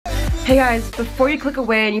Hey guys, before you click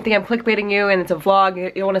away and you think I'm clickbaiting you and it's a vlog,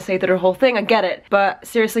 you don't want to say the whole thing, I get it. But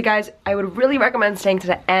seriously guys, I would really recommend staying to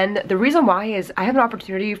the end. The reason why is I have an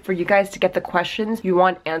opportunity for you guys to get the questions you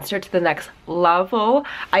want answered to the next level.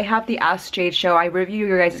 I have the Ask Jade show. I review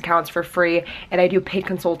your guys' accounts for free and I do paid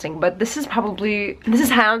consulting. But this is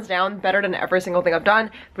hands down better than every single thing I've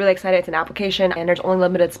done. Really excited. It's an application and there's only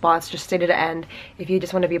limited spots. Just stay to the end if you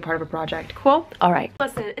just want to be a part of a project. Cool? Alright.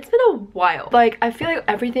 Listen, it's been a while. Like, I feel like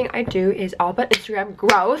everything I do is all about Instagram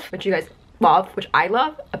growth, which you guys love, which I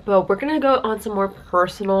love, but we're gonna go on some more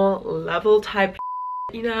personal level type,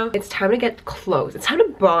 you know? It's time to get close. It's time to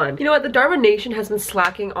bond. You know what? The DarmaNATION has been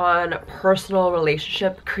slacking on personal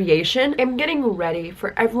relationship creation. I'm getting ready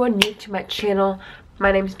for everyone new to my channel.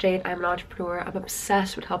 My name's Jade. I'm an entrepreneur. I'm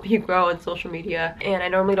obsessed with helping you grow on social media, and I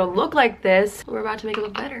normally don't look like this. We're about to make it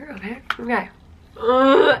look better, okay? Okay.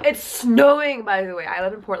 It's snowing, by the way. I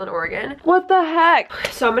live in Portland, Oregon. What the heck?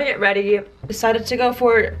 So I'm gonna get ready. Decided to go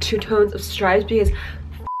for 2 tones of stripes because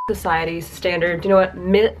society's standard. You know what?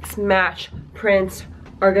 Mix, match, prints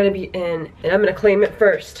are gonna be in, and I'm gonna claim it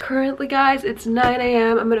first. Currently, guys, it's 9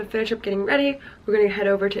 a.m. I'm gonna finish up getting ready. We're gonna head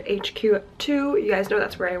over to HQ2. You guys know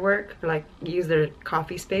that's where I work. Or like, use their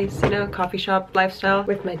coffee space, you know, coffee shop lifestyle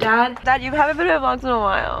with my dad. Dad, you haven't been in vlogs in a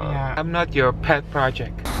while. Yeah, I'm not your pet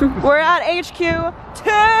project. We're at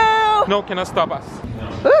HQ2! No, cannot stop us.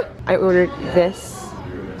 I ordered this.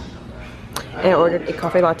 And I ordered a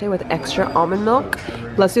coffee latte with extra almond milk.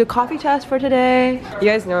 Let's do a coffee test for today. You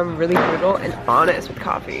guys know I'm really brutal and honest with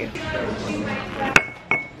coffee.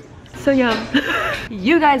 So yum.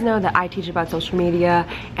 You guys know that I teach about social media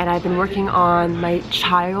and I've been working on my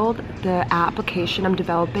child, the application I'm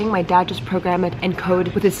developing. My dad just programmed it and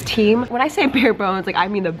coded with his team. When I say bare bones, like I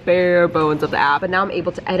mean the bare bones of the app, but now I'm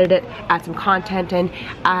able to edit it, add some content, and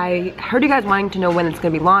I heard you guys wanting to know when it's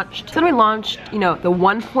gonna be launched. It's gonna be launched, you know, the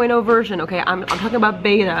 1.0 version, okay? I'm talking about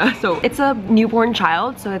beta. So it's a newborn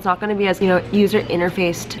child, so it's not gonna be as, you know, user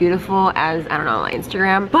interfaced beautiful as, I don't know, like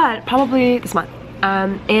Instagram, but probably this month.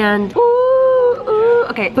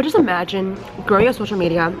 Okay, but just imagine growing your social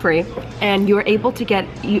media free and you're able to get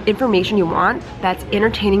information you want that's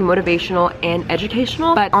entertaining, motivational, and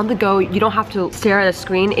educational, but on the go. You don't have to stare at a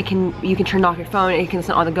screen. You can turn off your phone and you can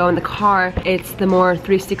listen on the go in the car. It's the more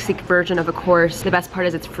 360 version of a course. The best part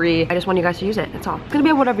is it's free. I just want you guys to use it, that's all. It's gonna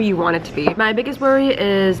be whatever you want it to be. My biggest worry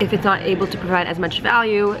is if it's not able to provide as much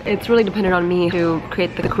value. It's really dependent on me to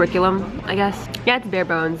create the curriculum, I guess. Yeah, it's bare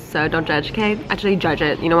bones, so don't judge, okay? Actually judge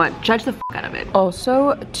it. You know what? Judge the f out of it. Also,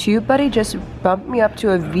 TubeBuddy just bumped me up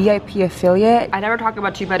to a VIP affiliate. I never talk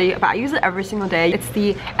about TubeBuddy, but I use it every single day. It's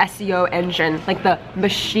the SEO engine, like the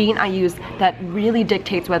machine I use that really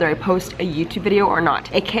dictates whether I post a YouTube video or not.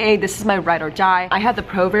 AKA, this is my ride or die. I have the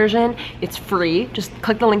pro version. It's free. Just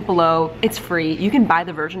click the link below. It's free. You can buy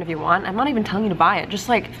the version if you want. I'm not even telling you to buy it. Just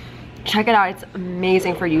like, check it out. It's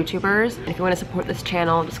amazing for YouTubers. And if you want to support this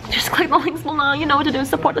channel, just click the links below. You know what to do.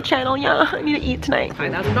 Support the channel. Yeah, I need to eat tonight.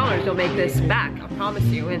 $5,000. You'll make this back. I promise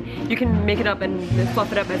you. And you can make it up and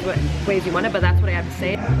fluff it up as what ways you want it. But that's what I have to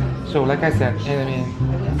say. So like I said, I mean,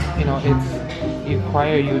 you know, it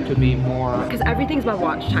requires you to be more. Because everything's about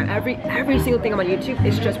watch time. Every single thing on YouTube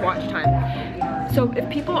is just watch time. So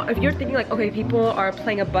if you're thinking like, okay, people are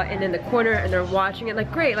playing a button in the corner and they're watching it,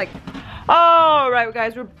 like great, like. Alright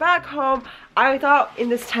guys, we're back home. I thought in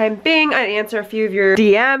this time being I'd answer a few of your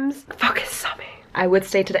DMs. Focus on me. I would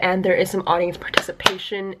stay to the end. There is some audience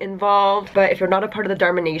participation involved, but if you're not a part of the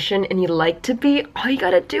DarmaNATION and you'd like to be, all you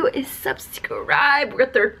gotta do is subscribe.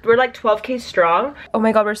 We're like 12K strong. Oh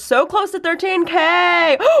my god, we're so close to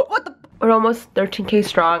 13K. What the? We're almost 13K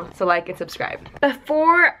strong, so like and subscribe.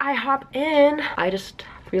 Before I hop in, I just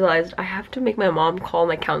realized I have to make my mom call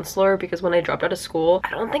my counselor because when I dropped out of school,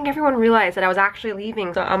 I don't think everyone realized that I was actually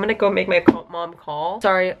leaving. So I'm gonna go make my mom call.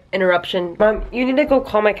 Sorry, interruption. Mom, you need to go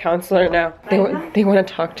call my counselor now. They want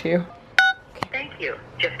to talk to you. Thank you.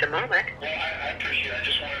 Just a moment. Well, I appreciate it. I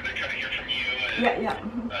just wanted to kind of hear from you.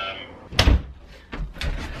 Yeah.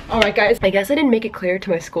 Alright guys, I guess I didn't make it clear to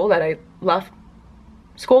my school that I left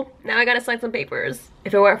school. Now I gotta sign some papers.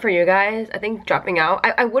 If it weren't for you guys, I think dropping out,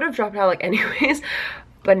 I would have dropped out like anyways.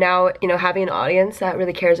 But now, you know, having an audience that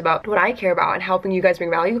really cares about what I care about and helping you guys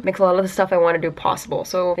bring value makes a lot of the stuff I want to do possible.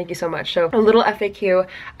 So thank you so much. So a little FAQ.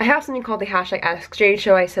 I have something called the hashtag Ask Jade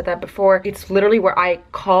show. I said that before. It's literally where I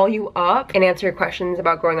call you up and answer your questions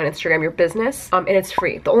about growing on Instagram, your business. And it's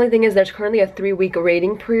free. The only thing is there's currently a 3-week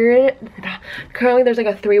waiting period. Currently there's like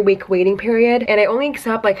a 3-week waiting period. And I only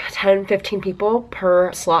accept like 10-15 people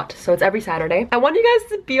per slot. So it's every Saturday. I want you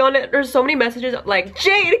guys to be on it. There's so many messages like,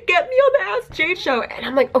 Jade, get me on the Ask Jade show. And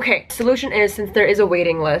I'm like, okay, solution is, since there is a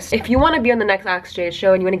waiting list, if you want to be on the next Ask Jade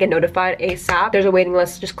show and you want to get notified ASAP, there's a waiting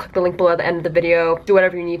list. Just click the link below at the end of the video. Do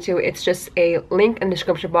whatever you need to. It's just a link in the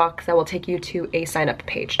description box that will take you to a sign up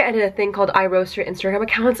page. I did a thing called I Roast Your Instagram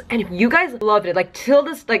accounts, and if you guys loved it, like till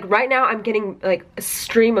this, like right now I'm getting like a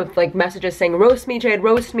stream of like messages saying roast me Jade,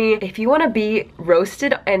 roast me. If you want to be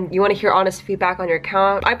roasted and you want to hear honest feedback on your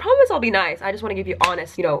account, I promise I'll be nice. I just want to give you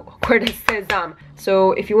honest, you know, criticism.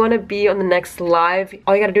 So if you want to be on the next live,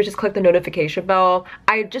 all you gotta do is just click the notification bell.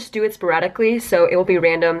 I just do it sporadically, so it will be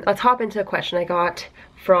random. Let's hop into a question I got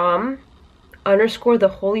from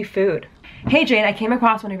 _the_holy_food. Hey Jade, I came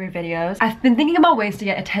across one of your videos. I've been thinking about ways to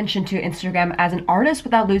get attention to Instagram as an artist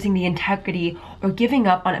without losing the integrity or giving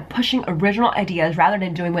up on pushing original ideas rather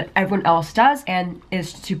than doing what everyone else does and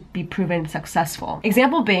is to be proven successful.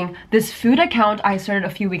 Example being, this food account I started a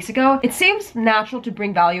few weeks ago. It seems natural to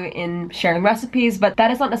bring value in sharing recipes, but that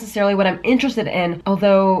is not necessarily what I'm interested in,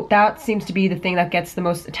 although that seems to be the thing that gets the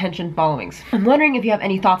most attention followings. I'm wondering if you have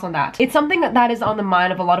any thoughts on that. It's something that is on the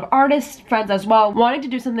mind of a lot of artists, friends as well, wanting to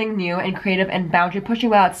do something new and creative and boundary pushing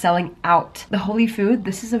without selling out. The holy food,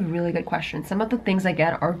 this is a really good question. Some of the things I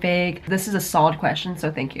get are vague. This is a solid question, so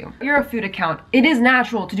thank you. You're a food account. It is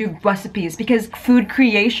natural to do recipes because food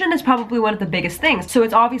creation is probably one of the biggest things. So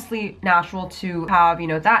it's obviously natural to have, you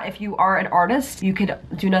know, that. If you are an artist, you could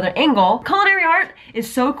do another angle. Culinary art is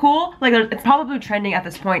so cool. Like, it's probably trending at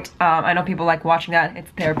this point. I know people like watching that.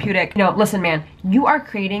 It's therapeutic. You know, listen, man, you are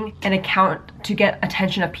creating an account to get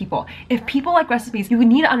attention of people. If people like recipes, you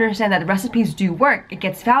need to understand that the recipes do work. It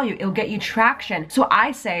gets value. It'll get you traction. So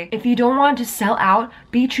I say, if you don't want to sell out,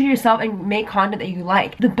 be true to yourself and make content that you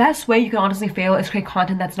like. The best way you can honestly fail is create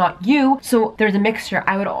content that's not you. So there's a mixture.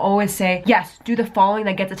 I would always say, yes, do the following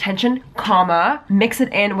that gets attention, comma, mix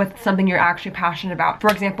it in with something you're actually passionate about.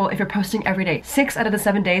 For example, if you're posting every day, 6 out of the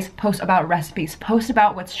 7 days, post about recipes. Post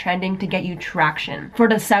about what's trending to get you traction. For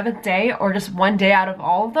the 7th day, or just 1 day out of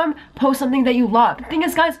all of them, post something that you love. The thing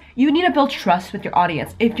is, guys, you need to build trust with your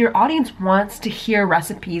audience. If your audience wants to hear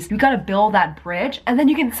recipes, you gotta build that bridge, and then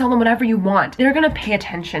you can sell them whatever you want. They're gonna pay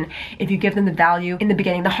attention if you give them the value in the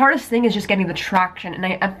beginning. The hardest thing is just getting the traction, and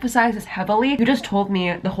I emphasize this heavily. You just told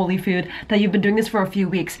me, the holy food, that you've been doing this for a few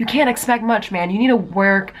weeks. You can't expect much, man. You need to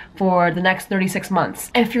work for the next 36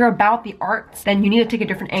 months. If you're about the arts, then you need to take a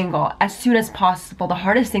different angle as soon as possible. The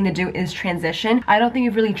hardest thing to do is transition. I don't think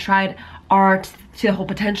you've really tried art to the whole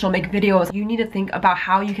potential, make videos. You need to think about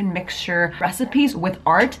how you can mixture recipes with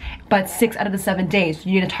art, but 6 out of the 7 days,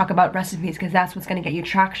 you need to talk about recipes because that's what's gonna get you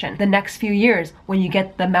traction. The next few years, when you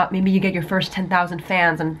get the amount, maybe you get your first 10,000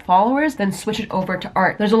 fans and followers, then switch it over to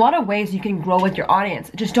art. There's a lot of ways you can grow with your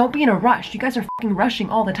audience. Just don't be in a rush. You guys are fucking rushing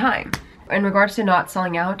all the time. In regards to not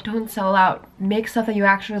selling out, don't sell out. Make stuff that you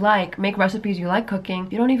actually like. Make recipes you like cooking.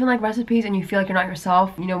 If you don't even like recipes and you feel like you're not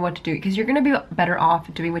yourself, you know what to do, because you're gonna be better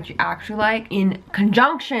off doing what you actually like in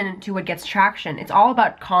conjunction to what gets traction. It's all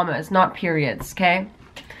about commas, not periods, okay?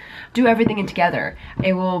 Do everything in together.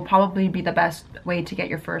 It will probably be the best way to get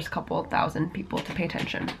your first couple thousand people to pay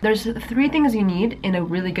attention. There's 3 things you need in a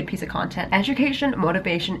really good piece of content: education,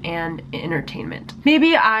 motivation, and entertainment.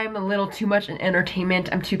 Maybe I'm a little too much in entertainment.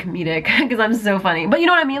 I'm too comedic because I'm so funny. But you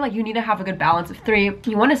know what I mean? Like, you need to have a good balance of 3.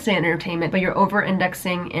 You want to stay in entertainment, but you're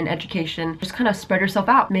over-indexing in education. Just kind of spread yourself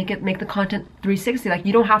out. Make the content 360. Like,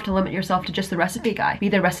 you don't have to limit yourself to just the recipe guy. Be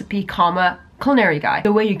the recipe, comma, culinary guy.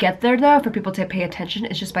 The way you get there though, for people to pay attention,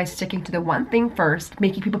 is just by sticking to the one thing first,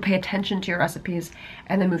 making people pay attention to your recipes,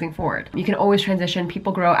 and then moving forward. You can always transition.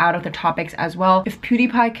 People grow out of their topics as well. If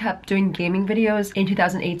PewDiePie kept doing gaming videos in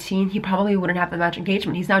 2018, he probably wouldn't have that much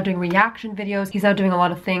engagement. He's now doing reaction videos. He's now doing a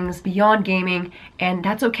lot of things beyond gaming, and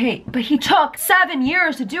that's okay. But he took 7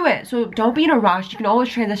 years to do it. So don't be in a rush. You can always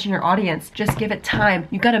transition your audience. Just give it time.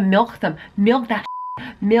 You gotta milk them. Milk that.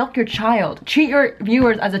 Milk your child. Treat your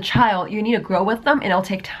viewers as a child. You need to grow with them, and it'll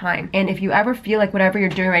take time. And if you ever feel like whatever you're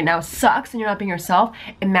doing right now sucks and you're not being yourself,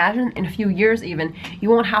 imagine in a few years even, you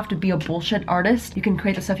won't have to be a bullshit artist. You can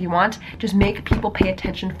create the stuff you want. Just make people pay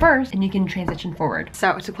attention first, and you can transition forward.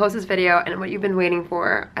 So to close this video, and what you've been waiting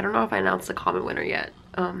for, I don't know if I announced the comment winner yet.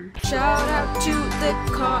 Shout out to the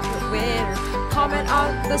comment winner. Comment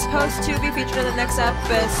on this post to be featured in the next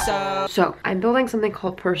episode. So I'm building something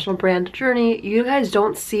called personal brand journey. You guys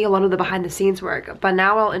don't see a lot of the behind the scenes work, but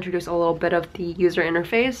now I'll introduce a little bit of the user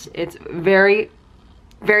interface. It's very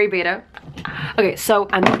very beta. Okay, so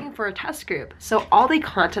I'm looking for a test group. So all the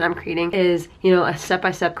content I'm creating is, you know, a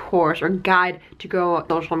step-by-step course or guide to grow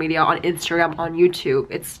social media on Instagram, on YouTube.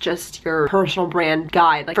 It's just your personal brand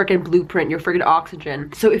guide, like freaking blueprint, your freaking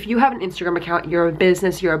oxygen. So if you have an Instagram account, you're a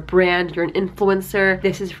business, you're a brand, you're an influencer,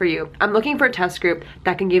 this is for you. I'm looking for a test group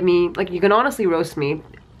that can give me, like, you can honestly roast me,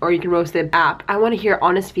 or you can roast the app. I want to hear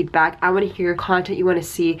honest feedback. I want to hear content you want to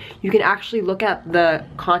see. You can actually look at the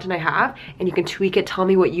content I have and you can tweak it, tell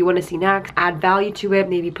me what you want to see next, add value to it,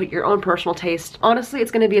 maybe put your own personal taste. Honestly, it's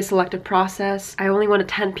going to be a selective process. I only want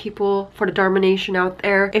 10 people for the DarmaNation out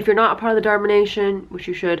there. If you're not a part of the DarmaNation, which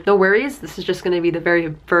you should, no worries. This is just going to be the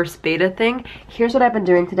very first beta thing. Here's what I've been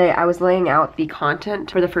doing today. I was laying out the content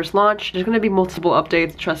for the first launch. There's going to be multiple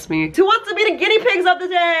updates, trust me. Who wants to be the guinea pigs of the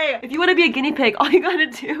day? If you want to be a guinea pig, all you gotta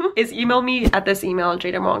do is email me at this email,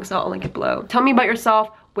 jadethekrayfish. I'll link it below. Tell me about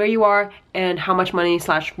yourself, where you are, and how much money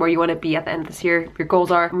 / where you want to be at the end of this year. Your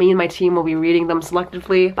goals are. Me and my team will be reading them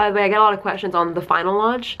selectively. By the way, I got a lot of questions on the final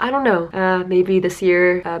launch. I don't know, maybe this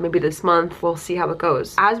year, maybe this month. We'll see how it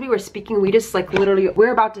goes. As we were speaking, we just like literally,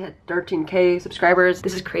 we're about to hit 13K subscribers.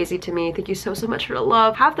 This is crazy to me. Thank you so much for the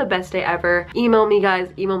love. Have the best day ever. Email me,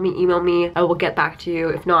 guys. Email me. I will get back to you.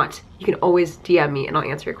 If not, you can always DM me and I'll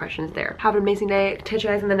answer your questions there. Have an amazing day. Catch you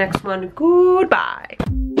guys in the next one. Goodbye.